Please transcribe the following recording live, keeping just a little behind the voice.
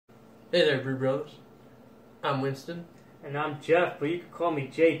Hey there, Brew Brothers. I'm Winston. And I'm Jeff, but you can call me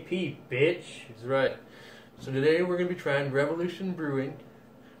JP, bitch. He's right. So today we're going to be trying Revolution Brewing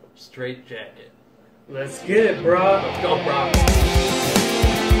Straight Jacket. Let's get it, bro. Let's go, bro.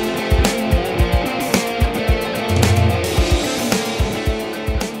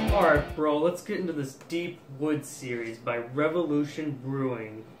 Alright, bro, let's get into this Deep Wood series by Revolution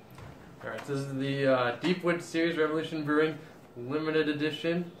Brewing. Alright, so this is the Deep Wood Series Revolution Brewing Limited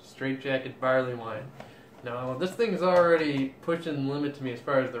Edition Straight Jacket Barley Wine. Now, this thing's already pushing the limit to me as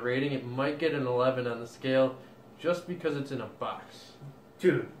far as the rating. It might get an 11 on the scale just because it's in a box.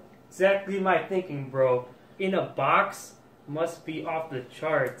 Dude, exactly my thinking, bro. In a box must be off the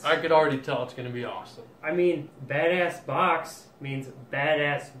charts. I could already tell it's going to be awesome. I mean, badass box means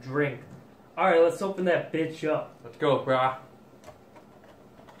badass drink. Alright, let's open that bitch up. Let's go, brah.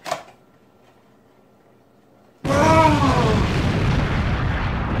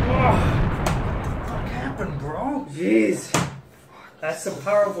 Bro. Jeez. That's some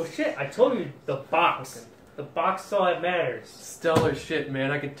powerful shit. I told you, the box. The box is all that matters. Stellar shit, man.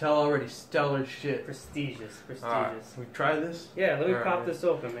 I can tell already. Stellar shit. Prestigious. Can we try this? Yeah, let me All pop right, this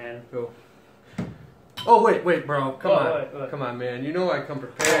open, man. Go. Oh, wait, bro. Come on. Wait. Come on, man. You know I come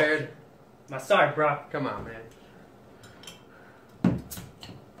prepared. Sorry, bro. Come on, man.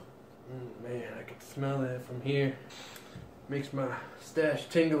 Man, I can smell that from here. Makes my stash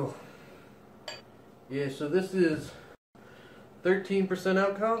tingle. Yeah, so this is 13%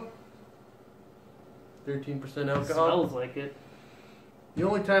 alcohol. 13% alcohol. Smells like it. The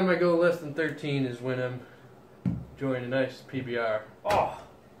only time I go less than 13 is when I'm enjoying a nice PBR. Oh,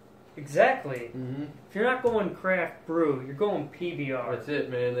 exactly. Mm-hmm. If you're not going craft brew, you're going PBR. That's it,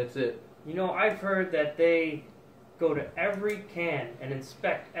 man. That's it. You know, I've heard that they go to every can and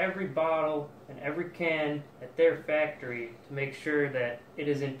inspect every bottle and every can at their factory to make sure that it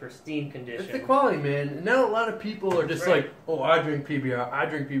is in pristine condition. It's the quality, man. And now a lot of people are just Right. like, oh, I drink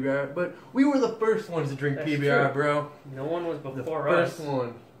PBR. But we were the first ones to drink That's PBR, true. bro. No one was The before first us.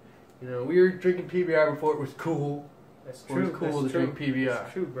 one. You know, we were drinking PBR before it was cool. That's It was true. cool That's to true. drink PBR.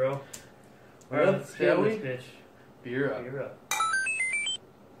 That's true, bro. Well, Alright, let's get shall this we? bitch. Beer up. Beer up.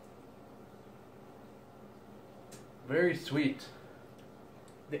 Very sweet.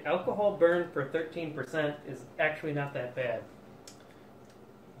 The alcohol burn for 13% is actually not that bad.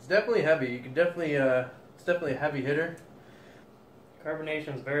 It's definitely heavy. You can definitely, it's definitely a heavy hitter.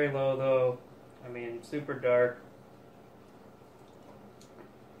 Carbonation's very low though. I mean, super dark.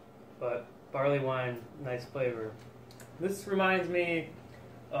 But barley wine, nice flavor. This reminds me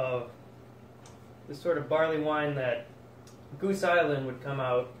of the sort of barley wine that Goose Island would come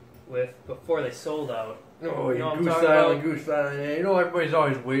out with before they sold out. Oh, You know what I'm Goose talking Island, about? Goose Island. Yeah, you know, everybody's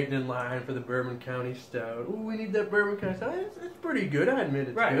always waiting in line for the Bourbon County Stout. Ooh, we need that Bourbon County Stout. It's pretty good. I admit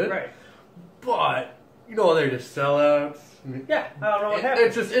it's good. Right. But, you know, they're just sellouts. Yeah, I don't know what happened.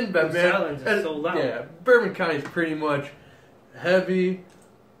 It's just in bed, Goose man. Island's just sold out. Yeah, Bourbon County's pretty much heavy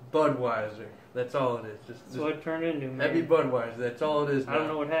Budweiser. That's all it is. That's what it turned into, man. heavy Budweiser. That's all it is now. I don't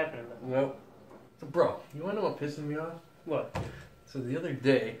know what happened to them. Nope. So, bro, you want to know what pisses me off? What? So the other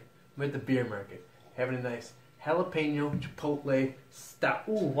day, I'm at the beer market, having a nice jalapeno chipotle stout.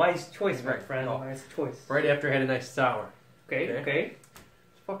 Ooh, wise choice, my Right. friend. Oh. Wise choice. Right after I had a nice sour. Okay.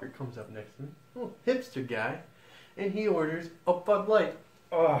 This fucker comes up next to me, little hipster guy, and he orders a Bud Light.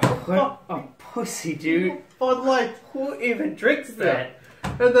 Oh, what a pussy, dude. Bud Light. Who even drinks that?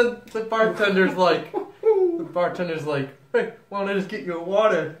 And then the bartender's like, hey, why don't I just get you a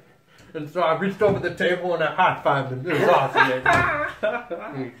water? And so I reached over the table and I high-fived him. It was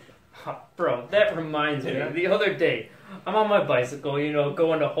awesome. Bro, that reminds me. Yeah. The other day, I'm on my bicycle,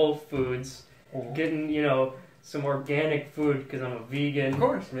 going to Whole Foods, getting, some organic food because I'm a vegan. Of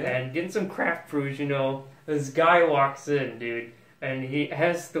course, man. And getting some craft brews, This guy walks in, dude, and he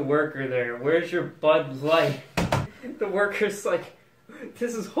asks the worker there, "Where's your Bud Light?" The worker's like,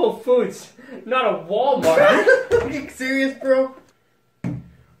 "This is Whole Foods, not a Walmart." Are you serious, bro?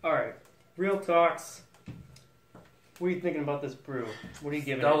 Alright, real talks. What are you thinking about this brew? What are you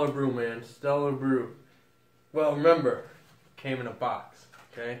giving Stellar it? brew, man. Stellar brew. Well, remember, came in a box.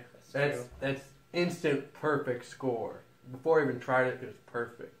 Okay, true. that's instant perfect score. Before I even tried it, it was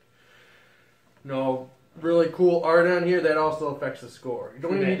perfect. No, really cool art on here that also affects the score. You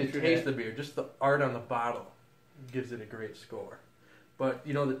don't even need to taste the beer; just the art on the bottle gives it a great score. But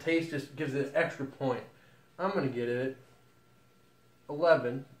the taste just gives it an extra point. I'm gonna get it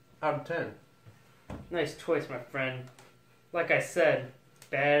 11 out of 10. Nice choice, my friend. Like I said,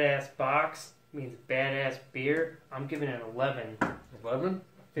 badass box means badass beer. I'm giving it 11. 11.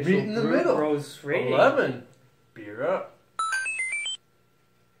 Official Meet in the Brew middle. Bros rating. 11. Beer up.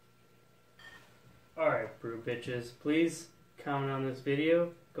 of bitches. Please comment on this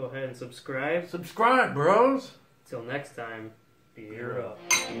video. Go ahead and subscribe. Subscribe, bros. Till next time, beer up.